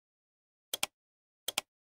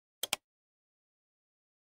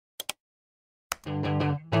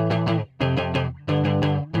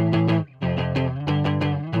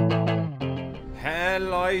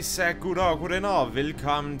Hejsa gutter og gudinder, og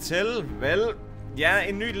velkommen til,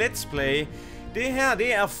 en ny Let's Play. Det her,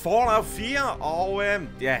 det er Fallout 4, og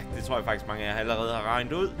det tror jeg faktisk mange af jer allerede har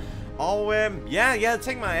regnet ud. Og jeg havde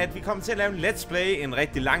tænkt mig, at vi kommer til at lave en Let's Play, en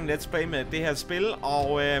rigtig lang Let's Play med det her spil,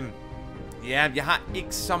 og jeg har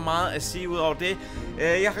ikke så meget at sige ud over det.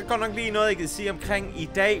 Jeg har godt nok lige noget, jeg kan sige omkring i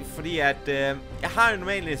dag, fordi at jeg har jo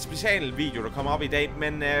normalt en special video, der kommer op i dag,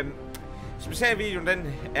 men specialvideoen,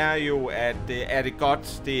 den er jo, at er det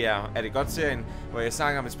godt, er det godt serien, hvor jeg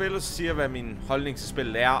snakker med Spillets, så siger, hvad min holdning til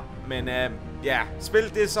spillet er. Men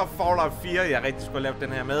spillet, det er så Fallout 4, jeg rigtig skulle have lavet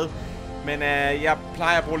den her med. Men jeg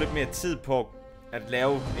plejer at bruge lidt mere tid på at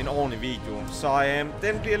lave en ordentlig video, så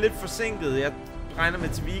den bliver lidt forsinket. Jeg regner med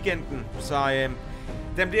til weekenden, så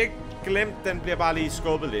den bliver ikke glemt, den bliver bare lige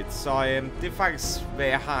skubbet lidt. Så det er faktisk, hvad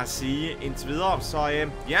jeg har at sige indtil videre. Så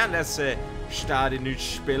lad os starte et nyt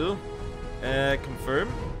spil. Confirm.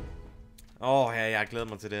 Jeg glæder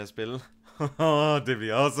mig til det her spil. Det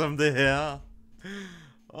bliver awesome, det her.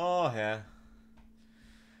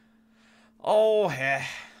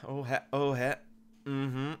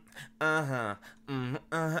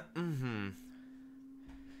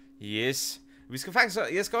 Yes. Vi skal faktisk,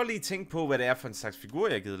 jeg skal også lige tænke på, hvad det er for en slags figur,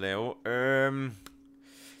 jeg gider lave.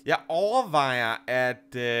 Jeg overvejer,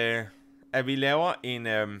 at vi laver en...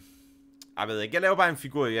 jeg ved ikke, jeg laver bare en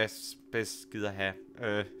figur, jeg bedst gider have.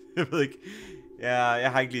 Jeg ved ikke.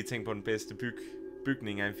 Jeg har ikke lige tænkt på den bedste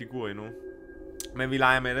bygning af en figur endnu. Men vi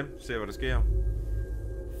leger med det. Se hvad der sker.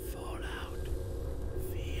 Fallout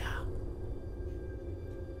 4.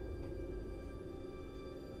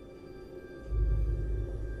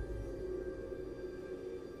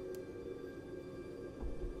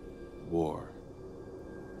 War.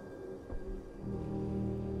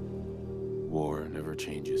 War never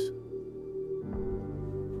changes.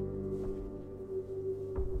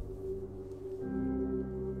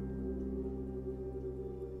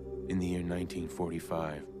 In the year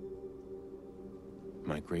 1945,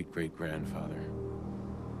 my great-great-grandfather,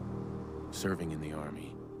 serving in the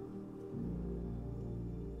army,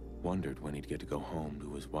 wondered when he'd get to go home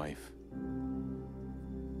to his wife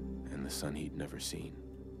and the son he'd never seen.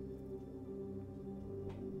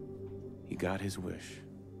 He got his wish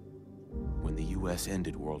when the US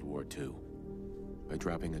ended World War II by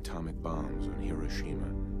dropping atomic bombs on Hiroshima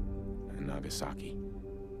and Nagasaki.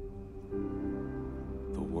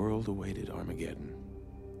 The world awaited Armageddon.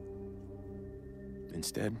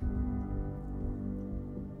 Instead,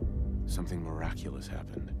 something miraculous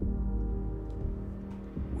happened.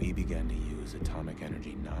 We began to use atomic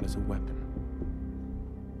energy not as a weapon,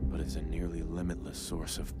 but as a nearly limitless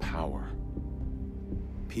source of power.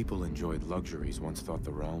 People enjoyed luxuries once thought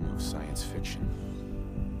the realm of science fiction.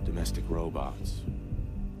 Domestic robots,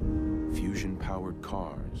 fusion-powered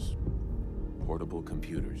cars, portable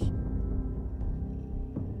computers.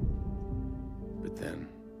 But then,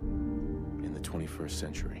 in the 21st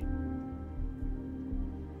century,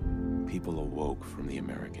 people awoke from the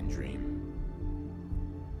American dream.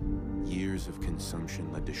 Years of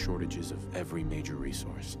consumption led to shortages of every major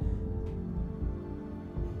resource.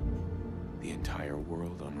 The entire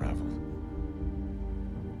world unraveled.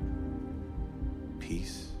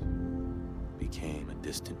 Peace became a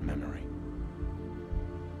distant memory.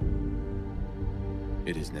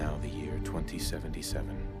 It is now the year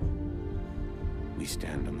 2077. We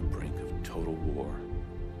stand on the brink of total war.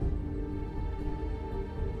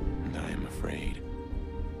 And I am afraid.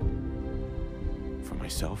 For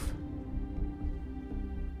myself.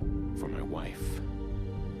 For my wife.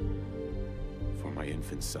 For my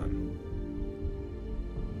infant son.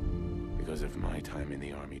 Because if my time in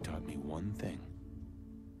the army taught me one thing,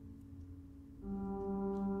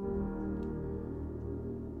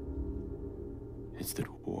 it's that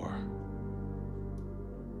war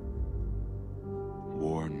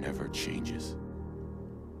never changes.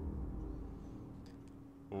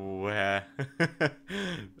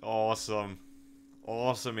 Awesome.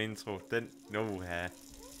 Awesome intro. Den,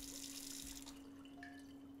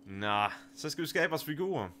 Nå, så skal vi skabe vores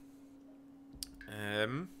figurer.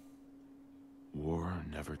 War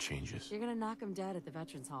never changes. You're gonna knock him dead at the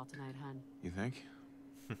Veterans Hall tonight, hun. You think?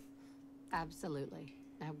 Absolutely.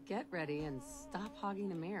 Now get ready and stop hogging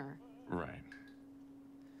the mirror. Right.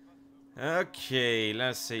 Okay, lad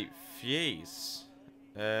os se. Fjes.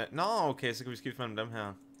 Okay, så kan vi skifte mellem dem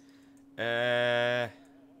her.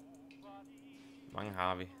 Mange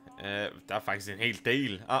har vi. Der er faktisk en hel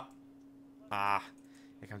del.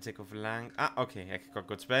 Jeg kommer til at gå for langt. Okay, jeg kan godt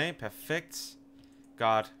gå tilbage. Perfekt.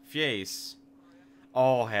 Godt. Fjes.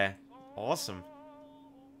 Awesome.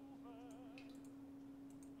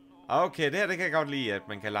 Okay, det her, det kan jeg godt lide, at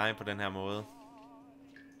man kan lege på den her måde.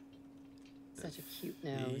 Such a cute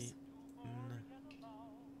nose.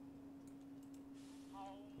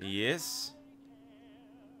 Yes.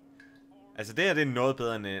 Altså det her, det er noget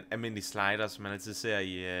bedre end almindelige slider, som man altid ser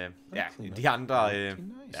i, ja, de andre, jeg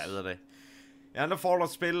ved det. I andre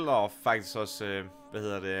Fallout-spil, og faktisk også, hvad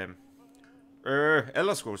hedder det,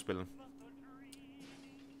 Elderskål-spil.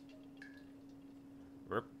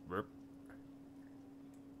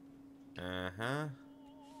 Aha.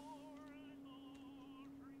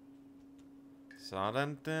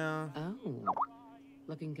 Sådan der. Oh,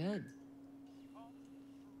 looking good.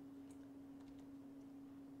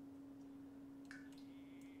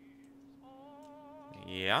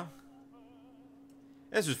 Ja.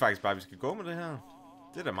 Jeg synes faktisk bare, vi skal gå med det her.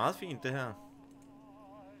 Det er da meget fint, det her.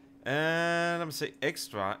 Lad mig se.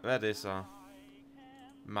 Extra. Hvad er det så?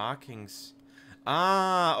 Markings.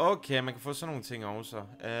 Okay. Man kan få sådan nogle ting også.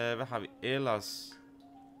 Hvad har vi ellers?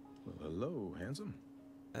 Well, hello, handsome.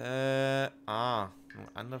 Nogle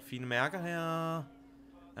andre fine mærker her. Er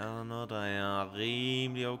der noget, der er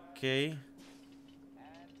rimelig okay?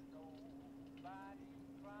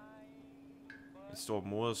 Et stort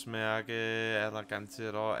modersmærke er der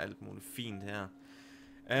garanteret over. Alt muligt fint her.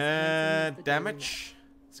 Damage.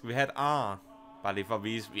 Skal vi have et R? Bare lige for at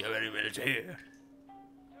vise, vi har været i militæret.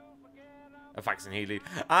 Det er faktisk en hel del.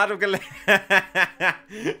 Du kan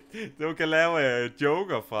du kan lave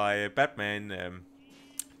Joker fra Batman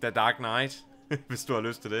The Dark Knight. Hvis du har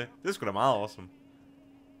lyst til det. Det er sgu da meget awesome.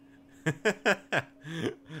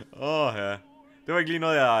 Ja. Det var ikke lige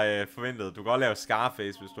noget, jeg forventede. Du kan godt lave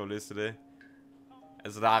Scarface, hvis du har lyst til det.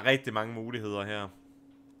 Altså, der er rigtig mange muligheder her.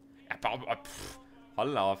 Ja, bare...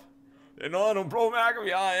 hold da op. Det er noget af nogle blå mærker, vi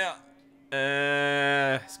har her.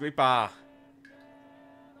 Skal vi ikke bare...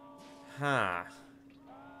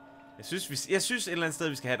 Jeg synes et eller andet sted,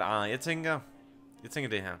 vi skal have et ar. Jeg tænker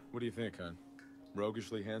det her. What do you think, hon?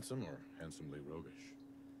 Roguishly handsome or handsomely roguish?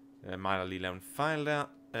 Det er mig, der lige laver en fejl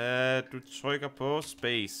der. Du trykker på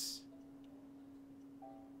space.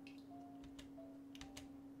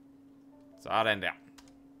 Sådan der.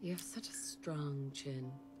 You have such a strong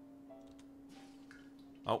chin.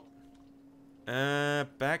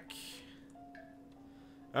 Back.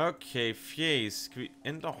 Okay, fjes. Skal vi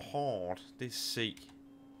ændre hårdt? Det er C.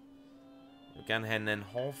 Jeg vil gerne have en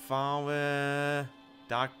hårfarve.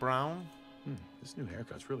 Dark brown. This new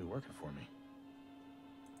haircut's really working for me.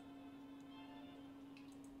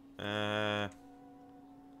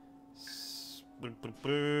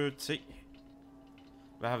 T.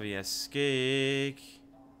 Hvad har vi af skæg?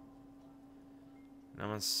 Lad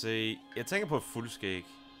mig se. Jeg tænker på et fuldskæg.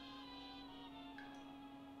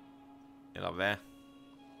 Eller hvad?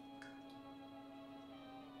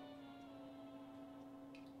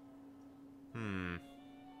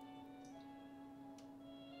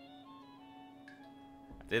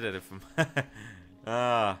 Det er det for mig.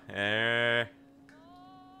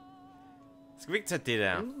 Skal vi ikke tage det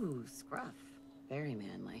der? Scruff. Very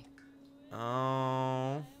manly.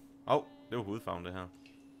 Det var hovedfarven, det her.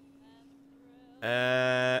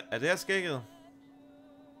 Er det her skægget?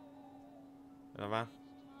 Eller hvad?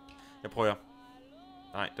 Jeg prøver.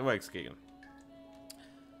 Nej, det var ikke skægget.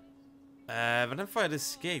 Hvordan får jeg det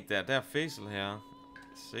skæg der? Der er facial her.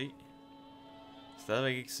 Se.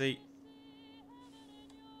 Stadigvæk ikke se.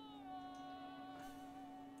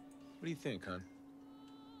 What do you think, hon?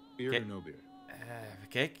 Beard or no beard?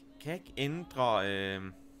 Kan jeg ikke ændre...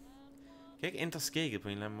 kan jeg ikke ændre skægget på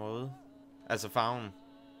en eller anden måde? Altså farven.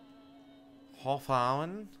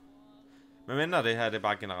 Hårfarven. Men mindre det her, det er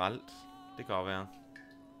bare generelt. Det kan godt være.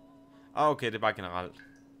 Okay, det er bare generelt.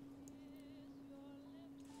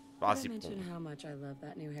 Bare sig brug.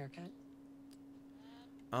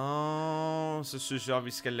 Så synes jeg,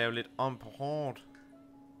 vi skal lave lidt om på hårdt.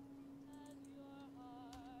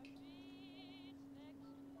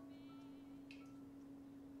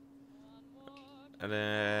 Er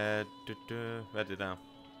det... Hvad er det der?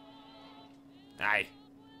 Nej.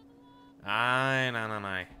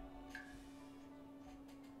 Nej.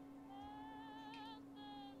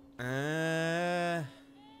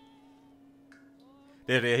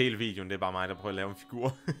 Det er hele videoen. Det er bare mig, der prøver at lave en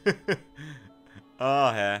figur.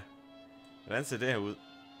 Ja. Hvordan ser det her ud?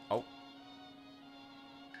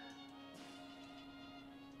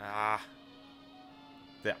 Der.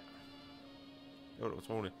 Det var da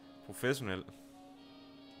utroligt. Professionelt.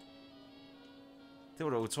 Det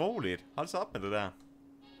var da utroligt. Hold så op med det der.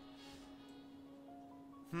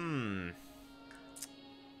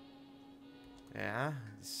 Ja.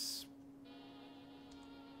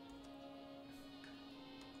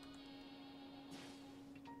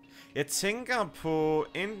 Jeg tænker på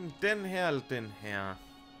enten den her eller den her.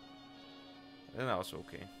 Den er også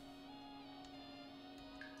okay.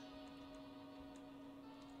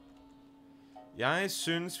 Jeg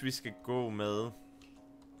synes, vi skal gå med...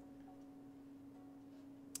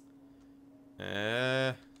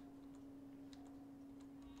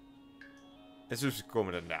 Jeg synes, vi skal gå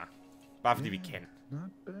med den der. Bare fordi vi kan.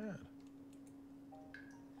 Not bad.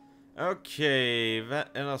 Okay, hvad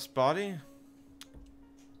ellers body?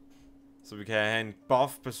 Så vi kan have en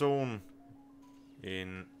buff person.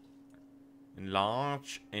 En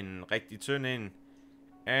large. En rigtig tynd en.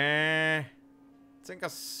 Tænker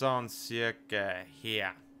sådan cirka her.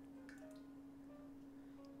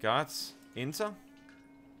 Godt. Enter.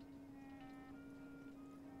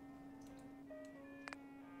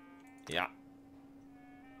 Ja.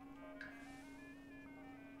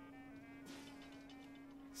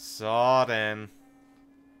 Sådan.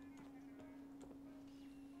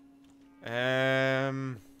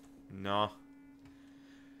 Nå.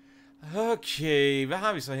 Okay, hvad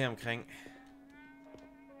har vi så her omkring?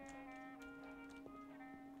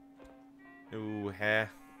 Uha.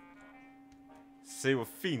 Se hvor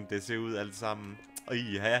fint det ser ud alt sammen.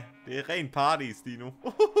 Ja, det er ren party, Stino.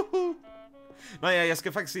 Nå ja, jeg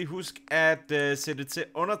skal faktisk lige huske at sætte til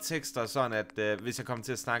undertekster, sådan at hvis jeg kommer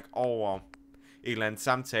til at snakke over et eller andet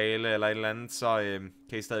samtale eller et eller andet, så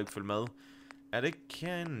kan I stadig følge med. Er det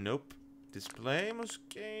ikke? Nope. Display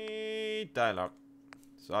måske? Dialog.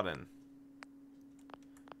 Sådan.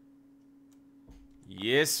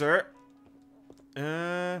 Yes, sir.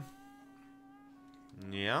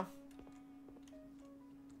 Ja.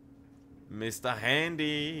 Mr.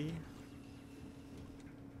 Handy.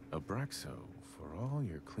 Abraxo for all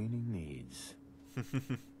your cleaning needs.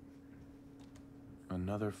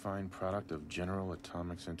 Another fine product of General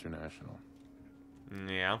Atomics International.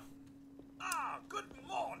 Ja. Ah, good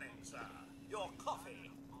morning, sir. Your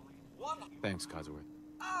coffee. One. Thanks, Codsworth.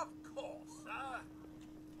 Of course, sir.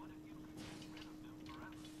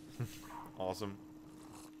 Awesome.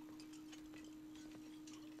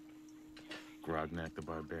 Grognak the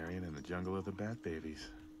Barbarian in the Jungle of the Bat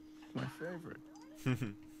Babies. My favorite.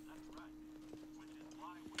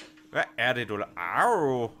 Hvad er det, du laver?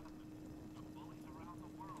 Au!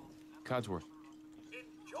 Codsworth.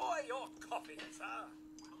 Enjoy your coffee, sir.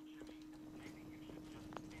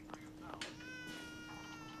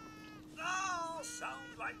 Now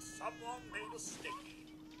sounds like someone made a sticky.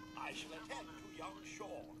 I shall attend to young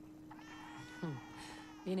Sean.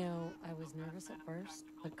 You know, I was nervous at first,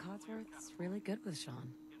 but Codsworth's really good with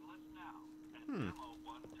Sean.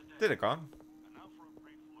 Det er da godt.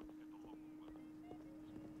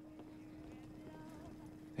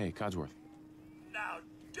 Hey, Codsworth. Now,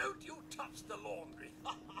 don't you touch the laundry.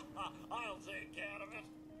 I'll take care of it.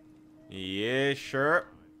 Yeah, sure.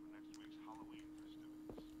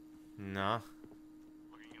 Nå.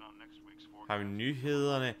 Har vi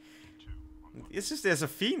nyhederne? Jeg synes, det er så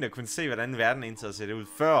fint at kunne se, hvordan verden indtil ser det ud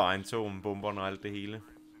før atombomberne og alt det hele.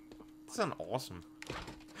 Det er sådan awesome.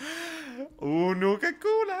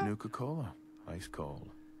 Nuka-Cola. Nuka-Cola. Ice cold.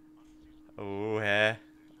 Ja.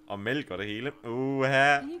 Og mælk og det hele.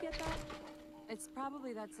 Ja. Can you get that? It's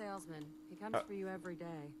probably that salesman. He comes for you every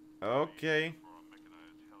day. Okay.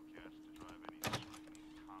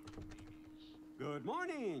 Good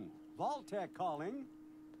morning. Vaultec calling.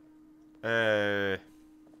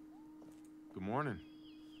 Good morning.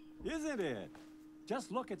 Isn't it?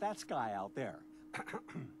 Just look at that sky out there.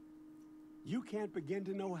 You can't begin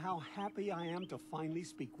to know how happy I am to finally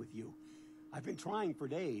speak with you. I've been trying for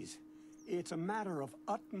days. It's a matter of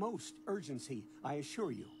utmost urgency, I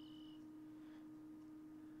assure you.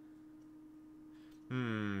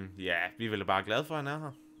 Ja, vi er vel bare glade for, at han er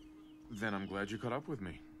her. Then I'm glad you caught up with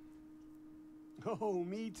me. Oh,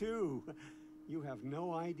 me too. You have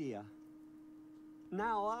no idea.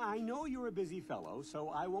 Now, I know you're a busy fellow, so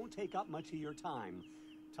I won't take up much of your time.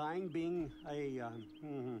 Time being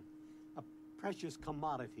a precious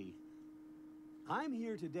commodity. I'm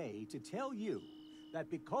here today to tell you that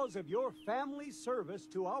because of your family's service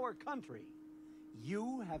to our country,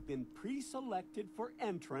 you have been pre-selected for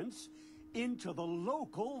entrance into the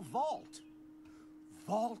local vault.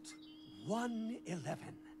 Vault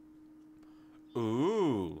 111.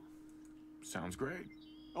 Ooh. Sounds great.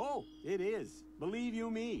 Oh, it is. Believe you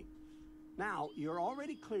me. Now, you're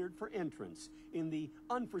already cleared for entrance in the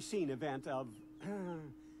unforeseen event of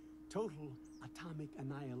total atomic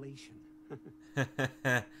annihilation.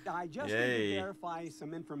 I just need to verify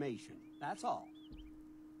some information. That's all.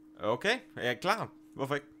 Okay, jeg er klar.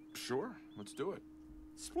 Hvorfor ikke? Sure, let's do it.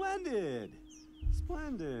 Splendid.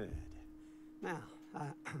 Splendid. Now,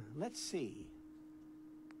 let's see.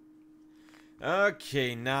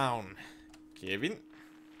 Okay, navn. Kevin.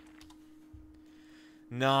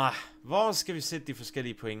 Nå, hvor skal vi sætte de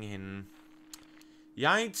forskellige point henne?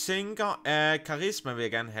 Jeg tænker, at karisma vil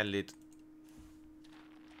jeg gerne have lidt.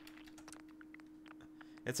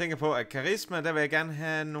 Jeg tænker på, at karisma, der vil jeg gerne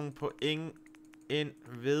have nogle point ind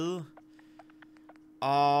ved.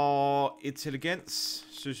 Og intelligens,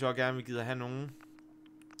 synes jeg også gerne, vi gider have nogen.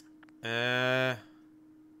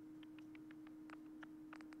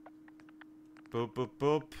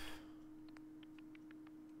 Bup.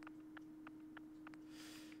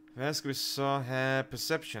 Hvad skal vi så have?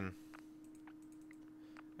 Perception.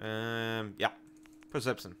 Ja.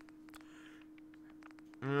 Perception.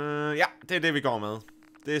 Ja, det er det, vi går med.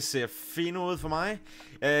 Det ser fint ud for mig.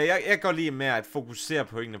 Jeg går lige med at fokusere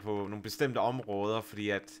pointene på nogle bestemte områder, fordi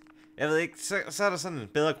at... Jeg ved ikke, så er der sådan en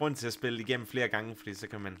bedre grund til at spille igennem flere gange, fordi så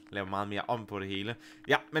kan man lave meget mere om på det hele.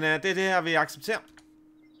 Ja, men det er det her, vi accepterer.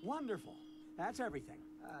 Wonderful. That's everything.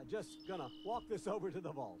 Just gonna walk this over to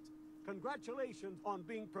the vault. Congratulations on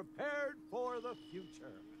being prepared for the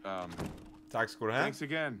future. Tak skal du have. Thanks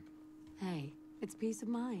again. Hey, it's peace of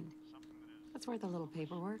mind. That's worth a little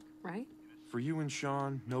paperwork, right? For you and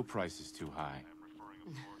Sean, no price is too high.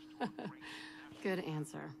 Good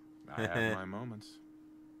answer. I have my moments.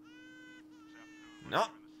 Nå,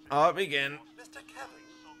 op igen. Mr. Kelly,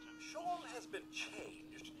 Sean has been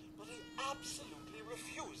changed, but he absolutely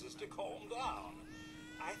refuses to calm down.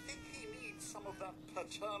 I think he needs some of that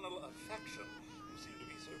paternal affection you seem to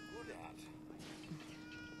be so good at.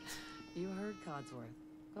 You heard Codsworth.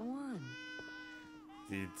 Go on.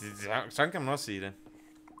 Sådan kan man også sige det.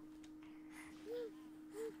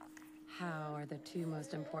 How are the two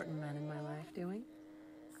most important men in my life doing?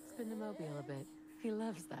 Spin the mobile a bit. He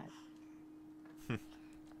loves that.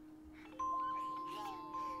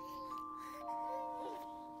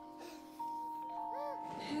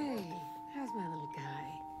 Hey, how's my little guy?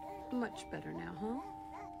 Much better now, huh?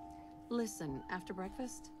 Listen, after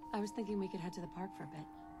breakfast, I was thinking we could head to the park for a bit.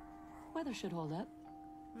 Weather should hold up.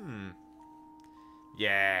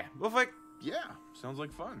 Ja, hvorfor ikke? Yeah, sounds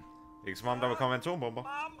like fun. Ikke som om der vil komme atombomber.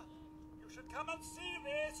 Mom, you should come and see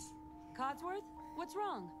this. Codsworth, what's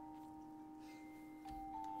wrong?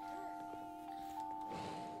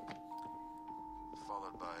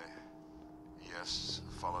 Followed by, yes,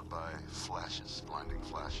 followed by flashes, blinding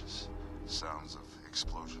flashes, sounds of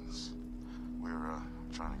explosions. We're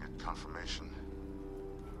trying to get confirmation.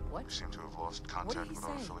 What? We seem to have lost did contact he with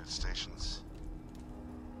our say? affiliate stations.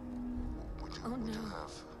 Oh,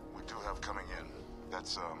 We do have coming in.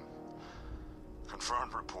 That's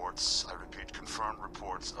confirmed reports. I repeat, confirmed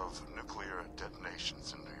reports of nuclear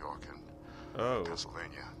detonations in New York and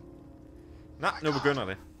Pennsylvania. Nå, nu begynder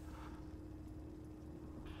det.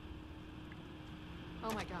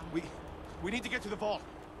 Oh my god. We need to get to the vault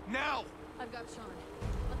now. I've got Sean.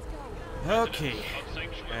 Let's go. Okay.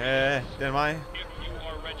 Den vej. If you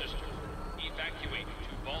are registered, evacuate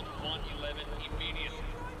to Vault 111 immediately.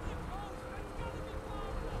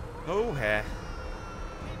 Oha.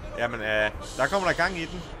 Jamen, der kommer der gang i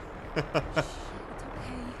den.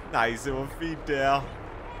 Nice, det var fint der.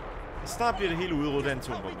 Snart bliver det hele udryddet af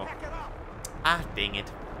atombomber. Ah, dang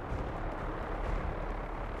it.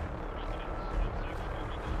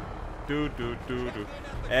 Du.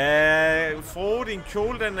 Fro, din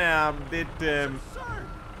kjole, den er lidt,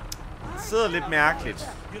 sidder lidt mærkeligt.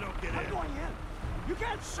 I'm going in. You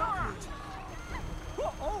can't start.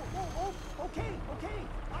 Okay.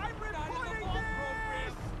 I'm reporting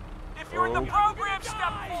this. If you're in the program,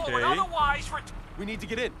 step forward. Okay. Otherwise, We need to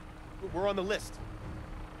get in. We're on the list.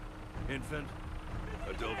 Infant,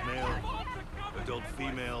 adult male, adult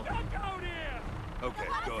female. Okay,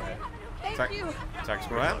 go ahead. Tak. Tak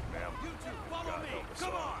skal du have.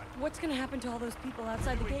 What's gonna happen to all those people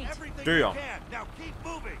outside the gate? Dør. Now keep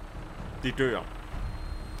moving. De dør. Ikke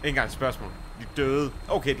engang et spørgsmål. De døde.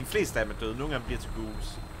 Okay, de fleste af dem er døde. Nogle af dem bliver til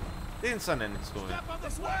gus. Det er en sådan anden historie. Step on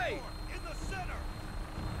this way. In the center.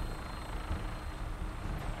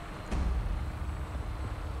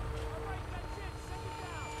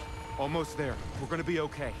 Almost there. We're gonna be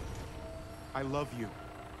okay. I love you.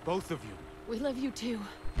 Both of you. We love you too.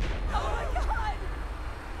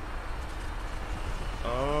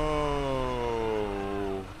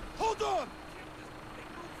 Oh. Hold on.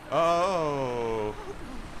 Oh.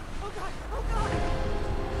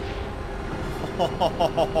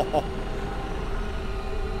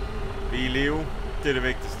 Vi er i live. Det er det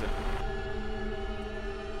vigtigste.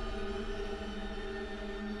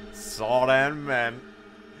 Sådan, mand.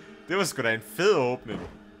 Det var sgu da en fed åbning.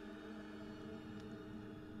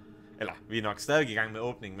 Eller, vi er nok stadig i gang med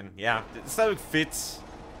åbningen, men ja, det er stadig fedt.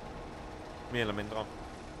 Mere eller mindre.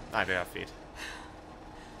 Nej, det er fedt.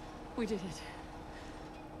 We did it.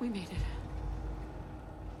 We made it.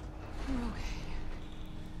 We're okay.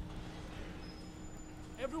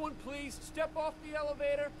 Everyone please step off the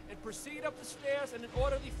elevator and proceed up the stairs in an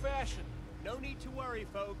orderly fashion. No need to worry,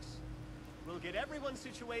 folks. We'll get everyone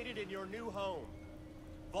situated in your new home.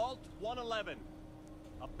 Vault 111.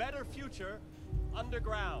 A better future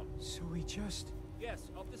underground. So we just... Yes,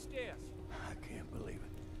 up the stairs. I can't believe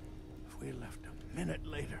it. If we left a minute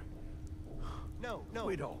later... No,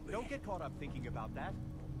 We'd all be. don't get caught up thinking about that.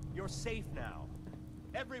 You're safe now.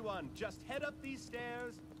 Everyone, just head up these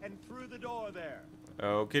stairs and through the door there.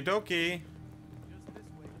 Okay, dokie. Just this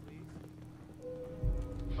way, please.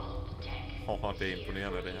 Det er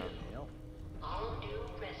imponerende, det her. All new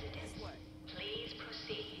residents, please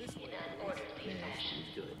proceed in an orderly fashion.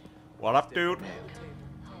 What up, dude?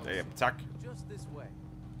 Tak. Just this way.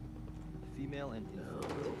 Female and female.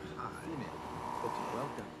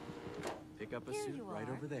 Welcome. Pick up a Here suit you right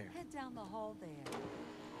are. over there. Head down the hall there.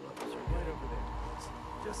 Right over there.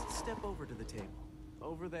 Just step over to the table.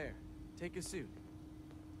 Over there. Take a suit.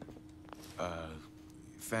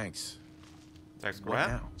 Thanks. Tak skal du What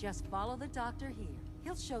have. now? Just follow the doctor here.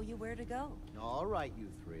 He'll show you where to go. All right, you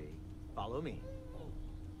three. Follow me.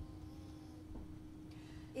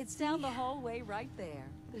 It's down the hallway right there.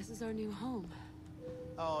 This is our new home.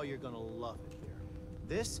 Oh, you're gonna love it here.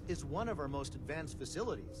 This is one of our most advanced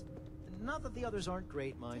facilities. Not that the others aren't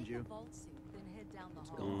great, mind Take you. the vault suit, then head down the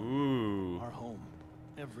hall. Our home.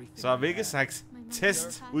 Everything. Så hvilke slags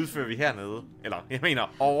test udfører vi hernede? Eller, jeg mener,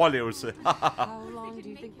 overlevelse. How long do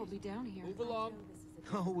you think we'll be down here? Move along.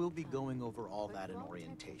 Oh, we'll be going over all that in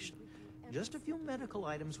orientation. Just a few medical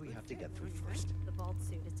items we have to get through first. The vault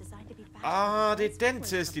suit is designed to be fast. Ah, det er den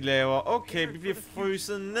test, de laver. Okay, vi bliver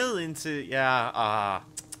fryset ned indtil... Ja,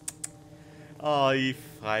 I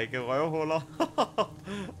frække røvhuller.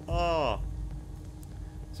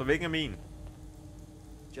 Så hvilken er min?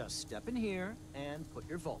 Just step in here and put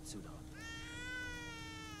your vault suit on.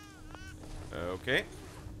 Okay.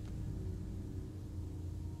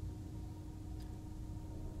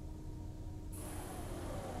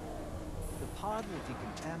 The pod will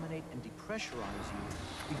decontaminate and depressurize you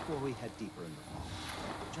before we head deeper in the vault.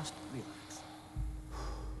 Just relax.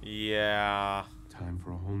 Yeah. Time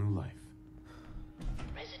for a whole new life.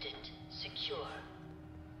 Resident secure.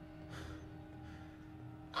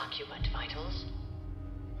 Occupant vitals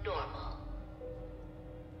normal.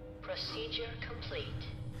 Procedure complete.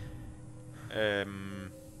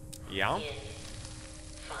 Ja. In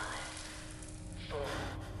 5, 4,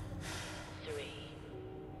 3,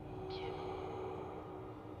 2,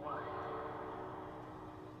 1.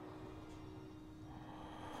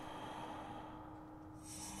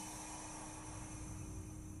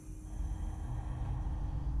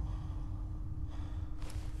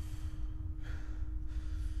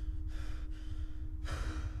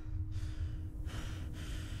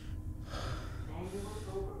 Manual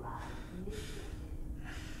override initiated.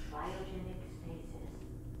 Cryogenic stasis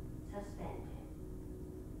suspended.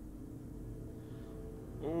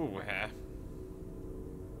 Ja.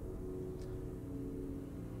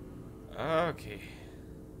 Okay.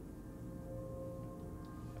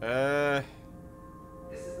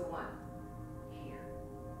 This is the one. Here.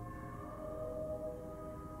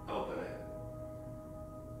 Open it.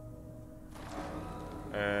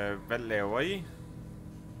 Hvad laver I?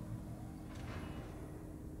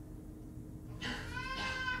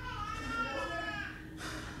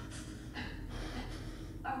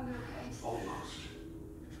 Almost.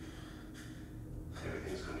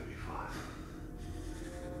 Everything's gonna be fine.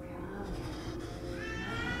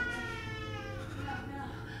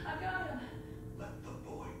 I got him. Let the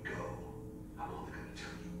boy go. I'm only gonna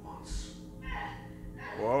tell you once.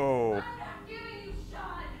 Wow. I'm not giving you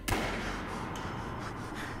shot.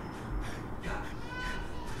 Got it.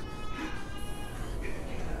 Get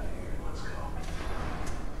out of here. Let's go.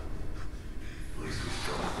 At least we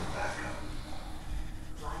still have the backup.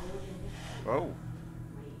 Wow.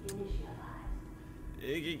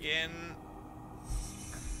 Ikke igen.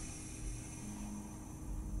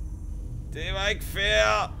 Det var ikke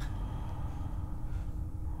fair.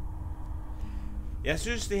 Jeg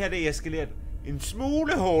synes, det her det er eskaleret en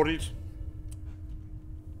smule hurtigt.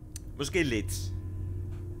 Måske lidt.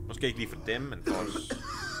 Måske ikke lige for dem, men for os.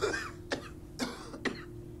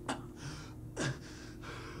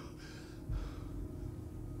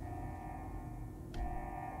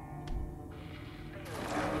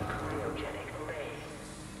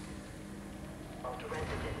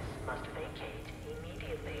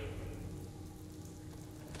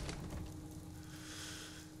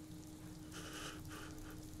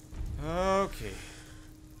 Okay.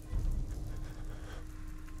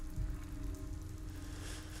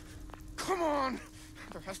 Come on!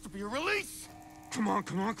 There has to be a release! Come on,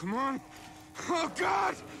 come on, come on! Oh,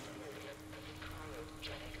 God!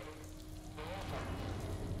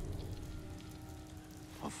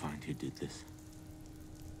 I'll find who did this,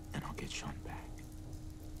 and I'll get Sean back.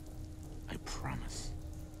 I promise.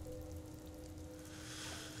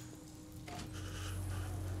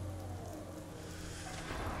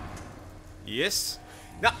 Yes.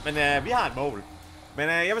 Nå, men vi har et mål. Men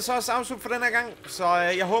jeg vil så også afslutte for den her gang. Så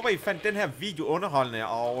jeg håber, I fandt den her video underholdende.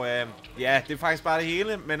 Og ja, det er faktisk bare det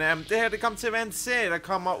hele. Men det her, det kommer til at være en serie, der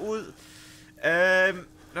kommer ud.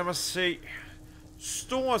 Lad mig se.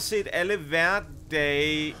 Stort set alle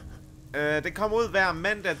hverdage. Det kommer ud hver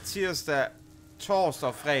mandag, tirsdag, torsdag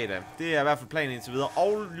og fredag. Det er i hvert fald planen indtil videre.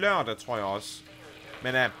 Og lørdag, tror jeg også.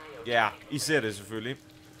 Men ja, I ser det selvfølgelig.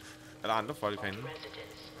 Eller andre folk herinde.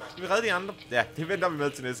 Skal vi redde de andre? Ja, det venter vi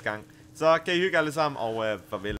med til næste gang. Så kan I hygge alle sammen, og farvel.